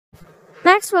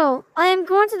Maxwell, I am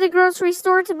going to the grocery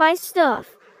store to buy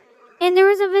stuff, and there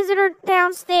is a visitor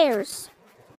downstairs.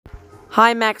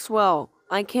 Hi, Maxwell.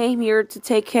 I came here to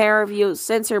take care of you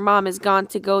since your mom is gone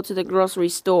to go to the grocery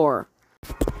store.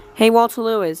 Hey, Walter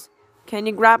Lewis, can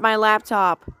you grab my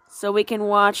laptop so we can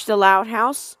watch The Loud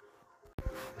House?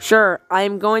 Sure, I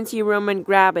am going to your room and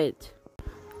grab it.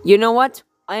 You know what?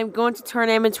 I am going to turn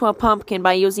him into a pumpkin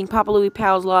by using Papa Louie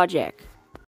Powell's logic.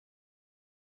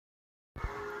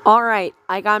 Alright,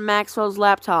 I got Maxwell's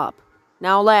laptop.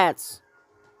 Now let's...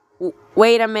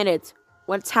 wait a minute.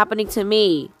 What's happening to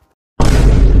me?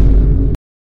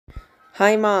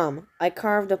 Hi, Mom. I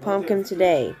carved a pumpkin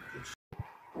today.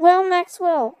 Well,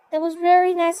 Maxwell, that was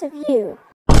very nice of you.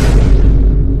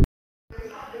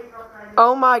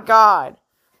 Oh my god.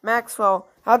 Maxwell,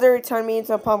 how dare you turn me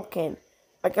into a pumpkin?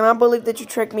 I cannot believe that you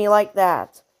tricked me like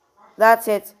that. That's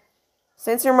it.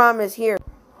 Since your mom is here.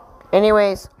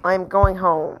 Anyways, I'm going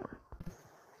home.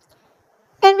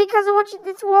 And because of what you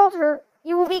did to Walter,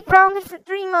 you will be grounded for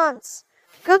 3 months.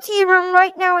 Go to your room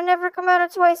right now and never come out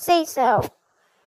until I say so.